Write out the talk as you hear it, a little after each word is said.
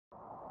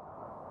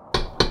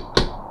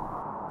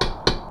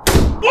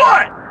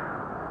What?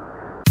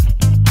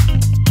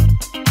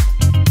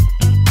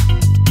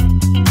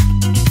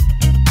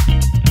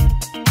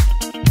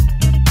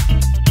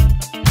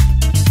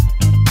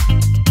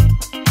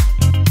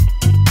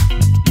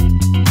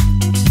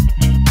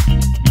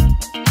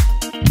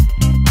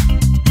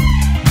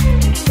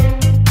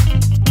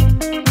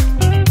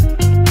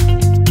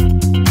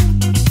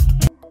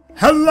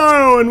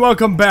 Hello and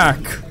welcome back!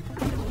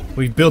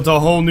 We've built a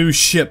whole new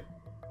ship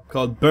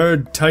called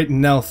Bird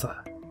Titan Alpha.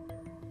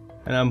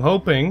 And I'm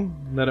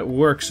hoping that it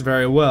works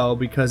very well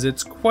because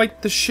it's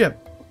quite the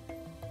ship.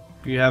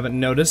 If you haven't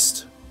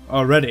noticed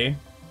already.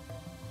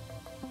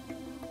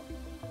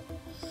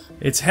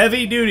 It's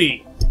heavy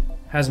duty,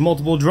 has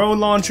multiple drone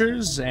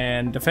launchers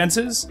and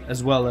defenses,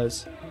 as well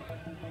as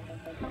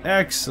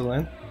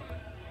excellent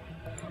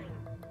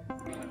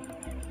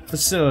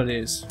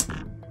facilities.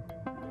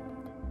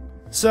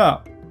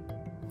 So,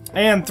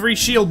 and three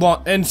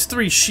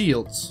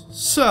shields.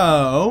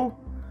 So,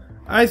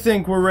 I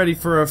think we're ready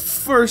for our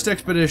first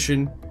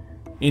expedition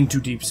into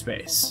deep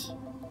space.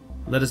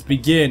 Let us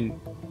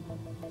begin.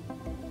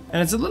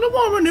 And it's a little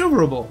more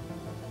maneuverable.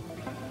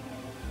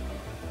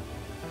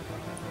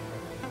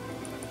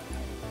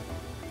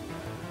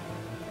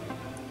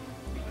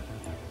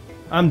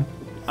 I'm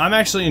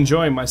actually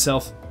enjoying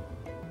myself.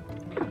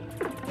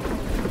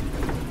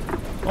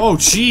 Oh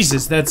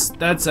Jesus,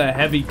 that's a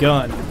heavy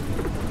gun.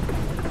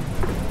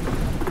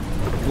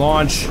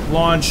 Launch,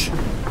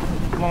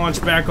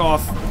 back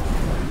off.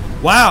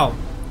 Wow.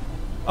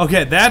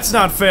 Okay, that's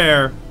not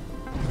fair.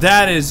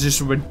 That is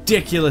just a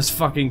ridiculous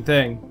fucking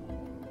thing.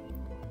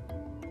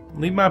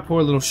 Leave my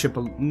poor little ship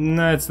alone.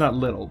 Nah, it's not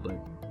little, but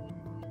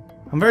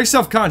I'm very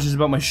self-conscious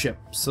about my ship,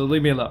 so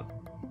leave me alone.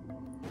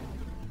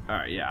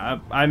 Alright, yeah,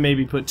 I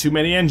maybe put too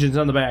many engines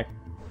on the back.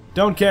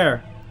 Don't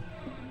care.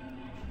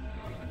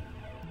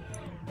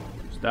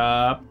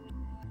 Stop.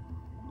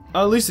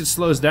 Oh, at least it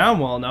slows down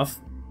well enough.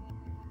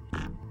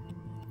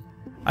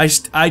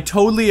 I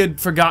totally had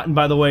forgotten,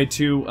 by the way,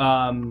 to,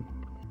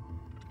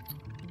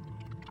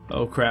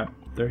 oh crap,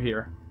 they're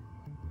here.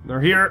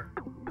 They're here!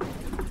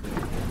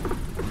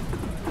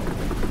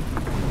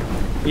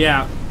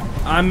 Yeah,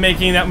 I'm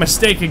making that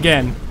mistake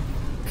again.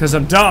 Because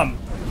I'm dumb.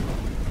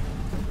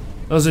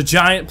 Those are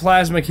giant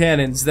plasma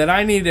cannons that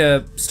I need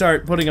to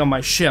start putting on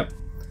my ship.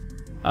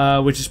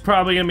 Which is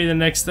probably going to be the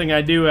next thing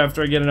I do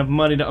after I get enough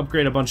money to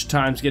upgrade a bunch of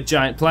times, get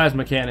giant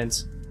plasma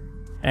cannons.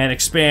 And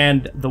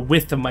expand the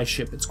width of my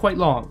ship. It's quite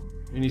long.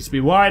 It needs to be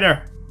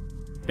wider.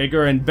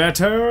 Bigger and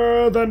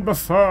better than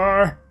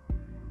before.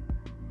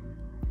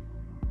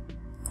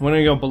 We're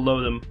gonna go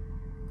below them.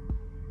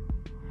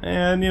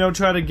 And, you know,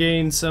 try to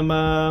gain some,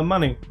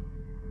 money.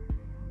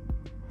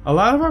 A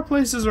lot of our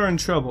places are in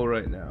trouble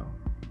right now.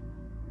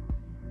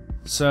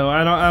 So,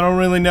 I don't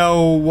really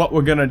know what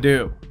we're gonna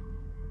do.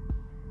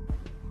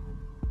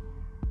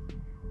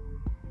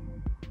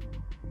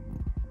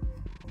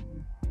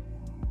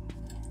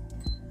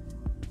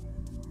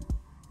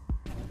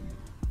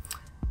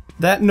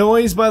 That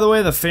noise, by the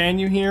way, the fan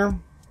you hear,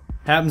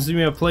 happens to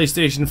be a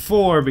PlayStation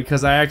 4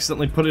 because I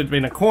accidentally put it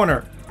in a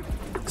corner.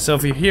 So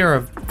if you hear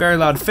a very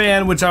loud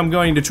fan, which I'm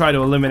going to try to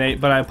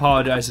eliminate, but I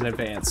apologize in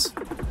advance.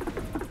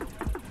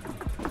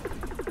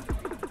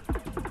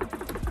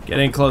 Get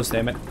in close,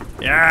 damn it.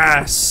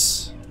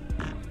 Yes!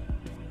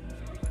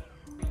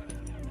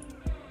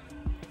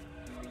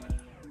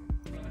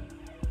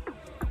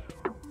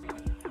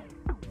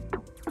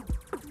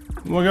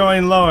 We're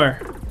going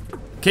lower.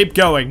 Keep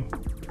going.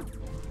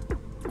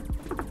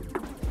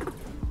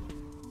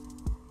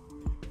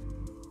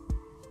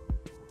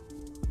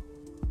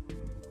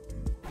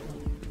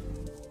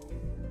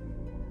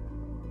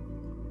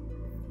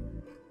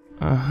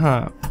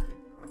 Uh-huh.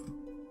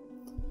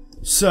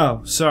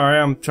 So, sorry,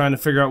 I'm trying to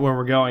figure out where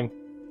we're going.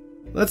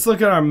 Let's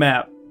look at our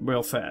map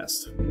real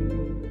fast.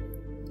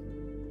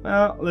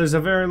 Well, there's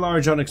a very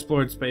large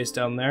unexplored space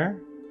down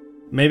there.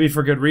 Maybe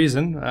for good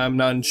reason, I'm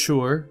not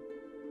unsure.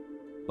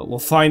 But we'll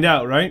find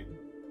out, right?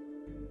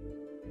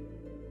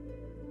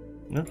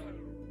 No?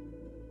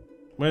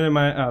 Where am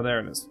I? Oh, there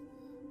it is.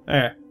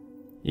 There.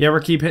 You ever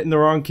keep hitting the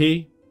wrong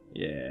key?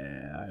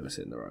 Yeah, I was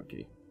hitting the wrong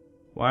key.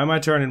 Why am I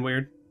turning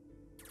weird?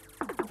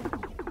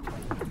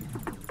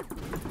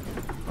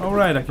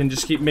 Alright, I can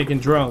just keep making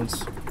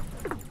drones.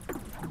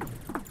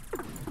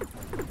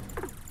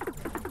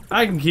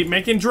 I can keep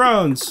making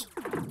drones!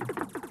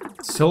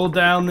 Just hold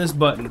down this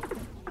button.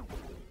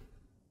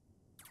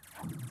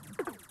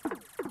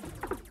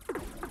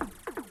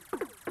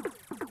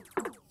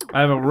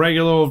 I have a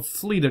regular old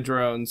fleet of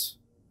drones.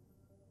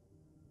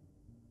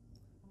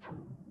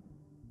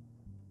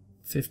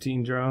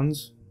 15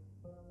 drones.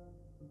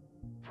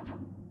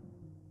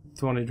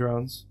 20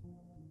 drones.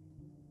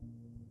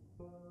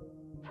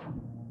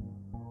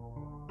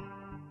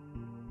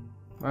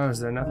 Oh,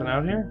 is there nothing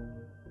out here?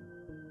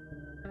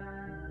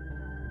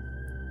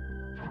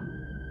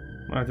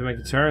 I'll have to make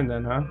a turn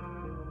then, huh?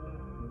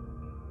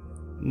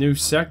 New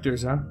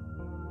sectors, huh?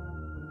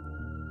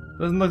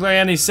 Doesn't look like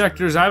any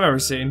sectors I've ever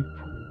seen.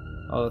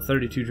 Oh, the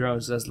 32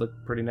 drones does look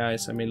pretty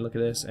nice. I mean, look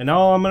at this. And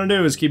all I'm gonna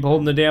do is keep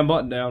holding the damn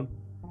button down.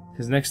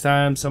 Because next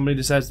time somebody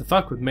decides to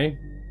fuck with me,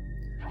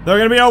 they're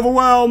gonna be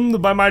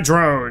overwhelmed by my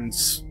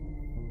drones.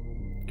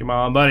 Come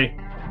on, buddy.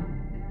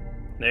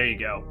 There you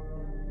go.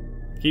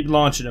 Keep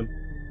launching them.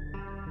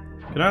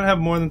 Can I have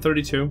more than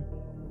 32?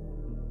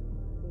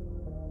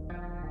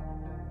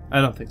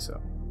 I don't think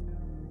so.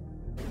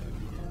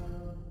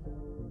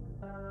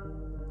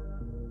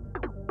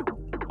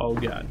 Oh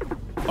god.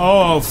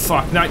 Oh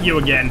fuck, not you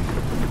again.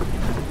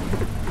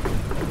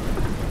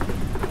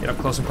 Get up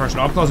close and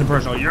personal, up close and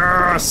personal.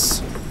 Yes!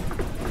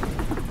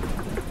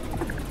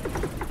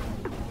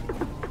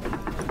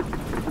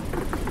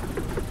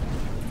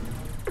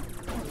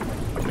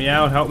 Help me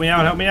out, help me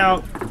out, help me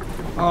out.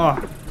 Oh,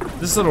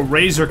 this little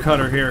razor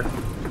cutter here.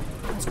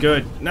 It's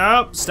good.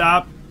 Nope,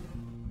 stop.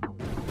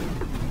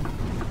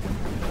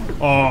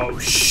 Oh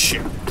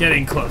shit,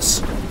 getting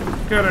close.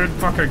 Getting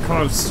fucking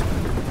close.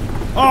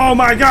 Oh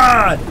my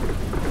god!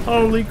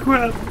 Holy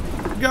crap.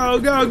 Go,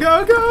 go,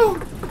 go, go!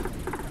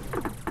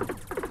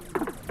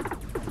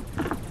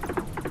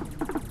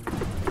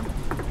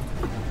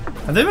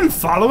 Have they been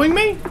following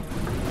me?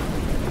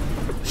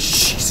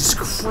 Jesus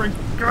Christ,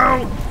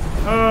 go!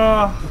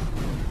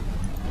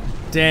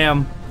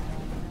 Damn.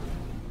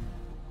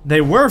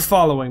 They were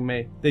following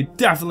me. They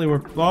definitely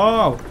were.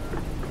 Oh!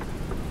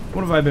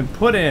 What have I been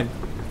put in?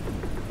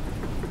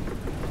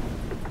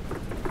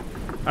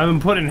 I've been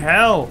put in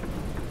hell.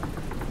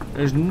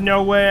 There's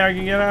no way I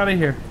can get out of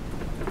here.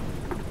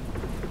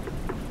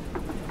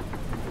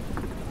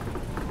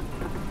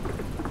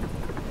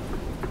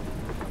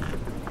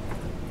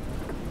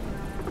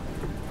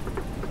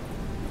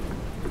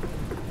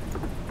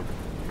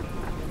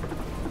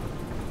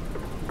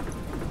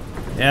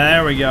 Yeah,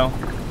 there we go.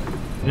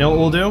 You know what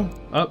we'll do?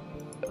 Oh,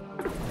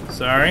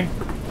 sorry.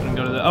 I'm gonna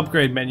go to the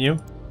upgrade menu,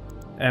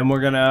 and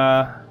we're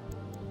gonna.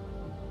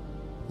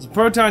 There's a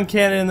proton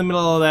cannon in the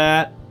middle of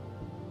that.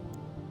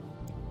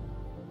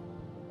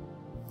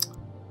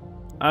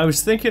 I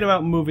was thinking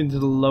about moving to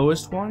the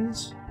lowest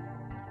ones,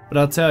 but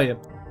I'll tell you,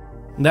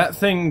 that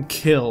thing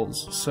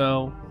kills.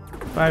 So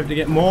if I have to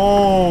get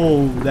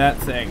more, that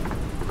thing.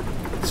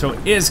 So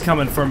it is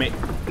coming for me.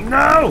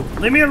 No,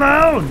 leave me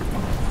alone.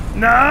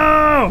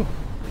 No.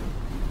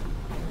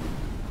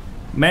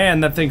 Man,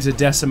 that thing's a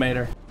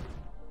decimator.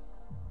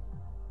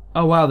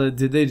 Oh wow,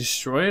 did they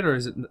destroy it, or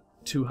is it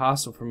too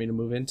hostile for me to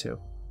move into?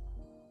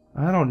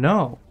 I don't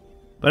know.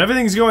 But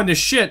everything's going to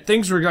shit.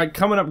 Things were like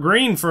coming up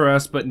green for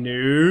us, but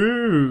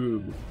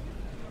no.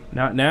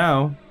 Not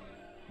now.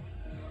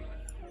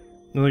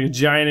 There's like a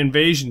giant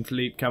invasion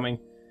fleet coming.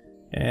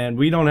 And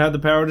we don't have the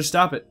power to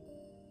stop it.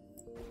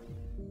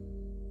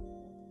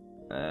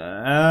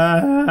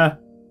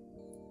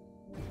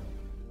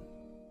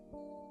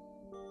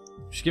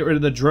 Just get rid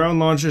of the drone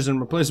launchers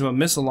and replace them with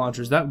missile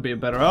launchers. That would be a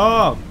better.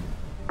 Oh!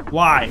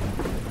 Why?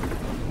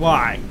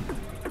 Why?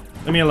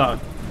 Leave me alone.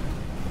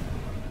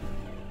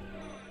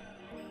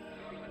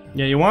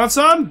 Yeah, you want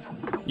some?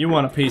 You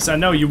want a piece. I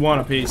know you want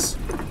a piece.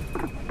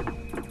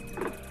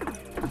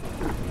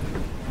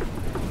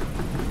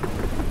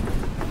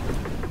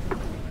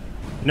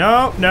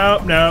 Nope,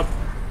 nope, nope.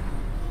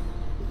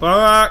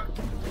 Fuck.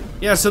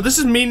 Yeah, so this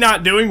is me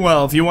not doing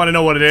well, if you want to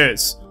know what it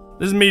is.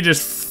 This is me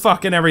just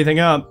fucking everything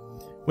up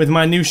with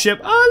my new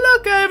ship. Oh,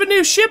 look, I have a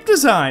new ship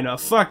design. Oh,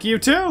 fuck you,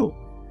 too.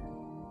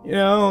 You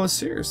know,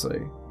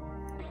 seriously.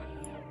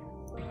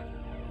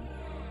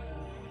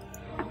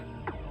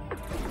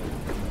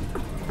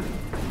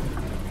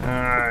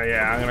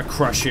 Yeah, I'm gonna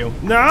crush you.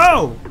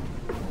 No!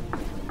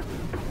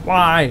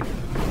 Why?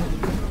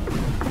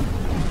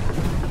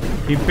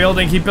 Keep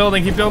building, keep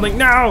building, keep building.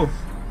 No!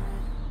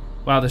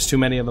 Wow, there's too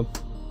many of them.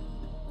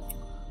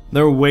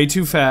 They're way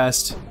too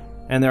fast,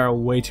 and there are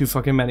way too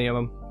fucking many of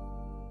them.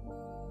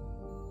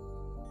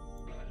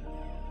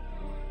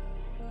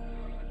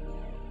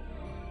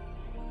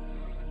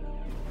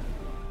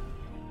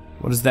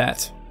 What is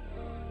that?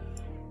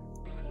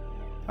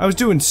 I was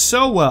doing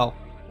so well.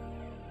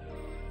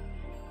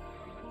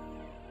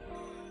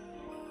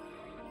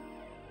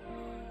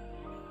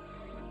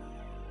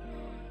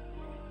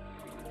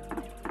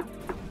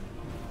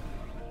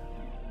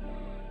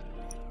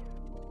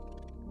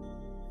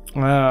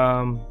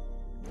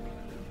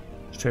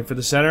 Straight for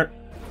the center.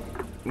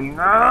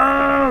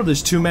 No,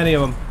 there's too many of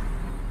them.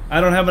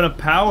 I don't have enough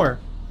power.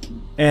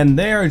 And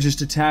they're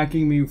just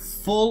attacking me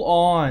full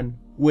on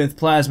with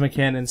plasma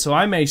cannons, so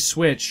I may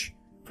switch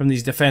from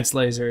these defense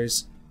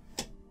lasers,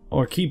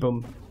 or keep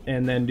them,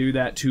 and then do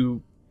that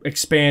to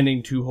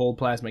expanding to hold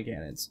plasma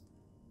cannons.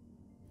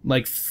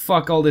 Like,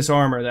 fuck all this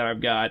armor that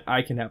I've got,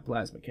 I can have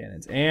plasma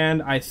cannons.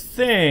 And I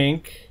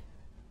think...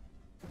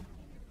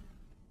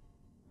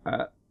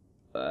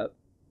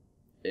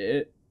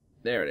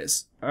 there it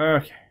is.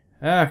 Okay.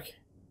 Okay.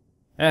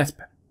 That's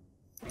better.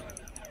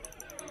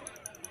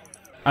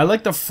 I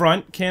like the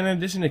front cannon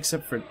edition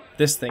except for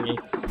this thingy.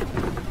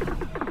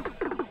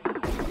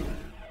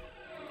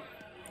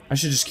 I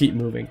should just keep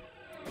moving.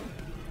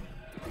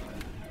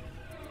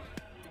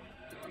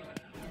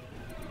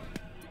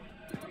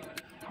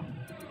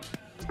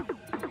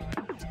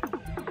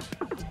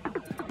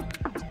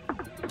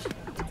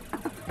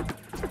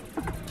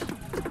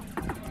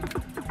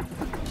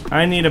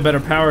 I need a better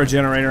power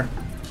generator.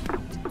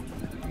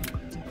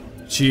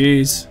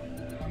 Jeez.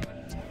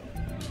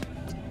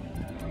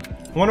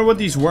 I wonder what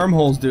these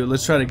wormholes do.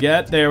 Let's try to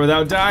get there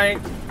without dying.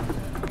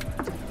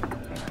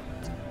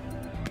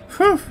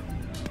 Whew.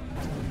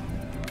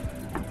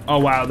 Oh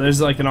wow, there's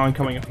like an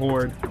oncoming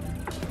horde.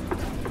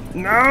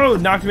 No!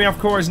 Knocked me off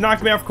course,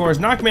 knocked me off course,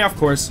 knocked me off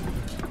course.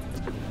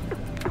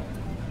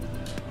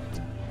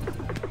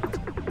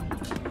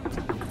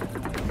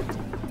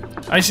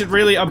 I should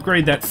really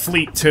upgrade that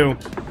fleet too.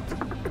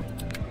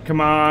 Come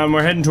on,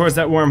 we're heading towards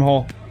that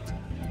wormhole.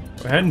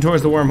 We're heading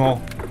towards the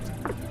wormhole.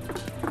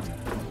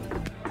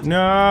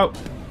 No!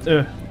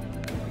 Ugh.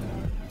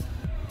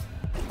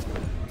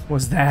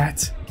 Was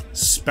that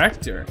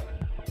Spectre?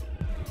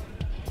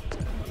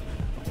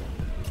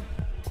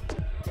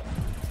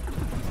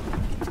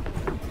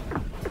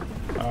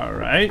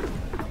 Alright.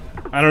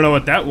 I don't know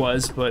what that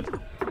was, but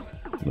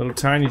little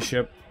tiny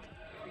ship.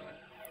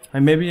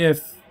 And maybe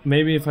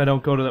if I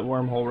don't go to that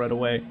wormhole right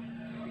away,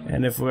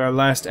 and if our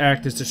last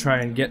act is to try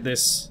and get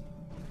this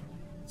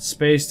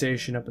space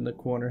station up in the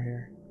corner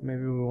here,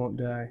 maybe we won't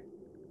die.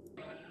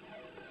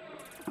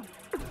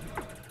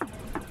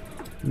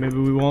 Maybe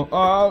we won't.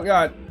 Oh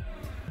god.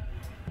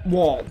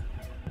 Wall.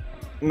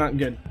 Not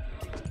good.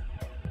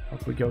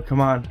 Up we go.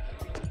 Come on.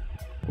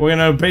 We're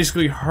gonna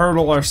basically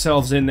hurdle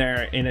ourselves in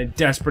there in a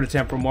desperate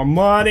attempt for more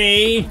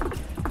money.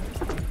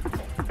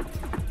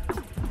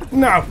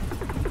 No.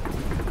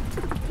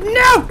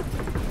 No.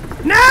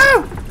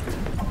 No.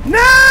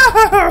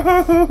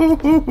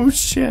 No.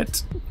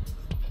 Shit.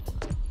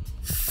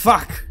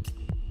 Fuck.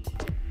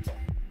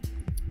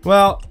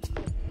 Well,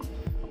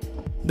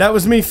 that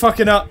was me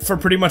fucking up for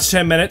pretty much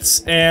 10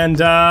 minutes,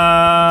 and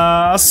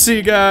I'll see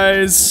you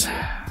guys.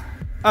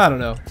 I don't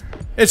know.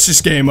 It's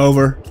just game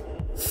over.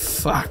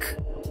 Fuck.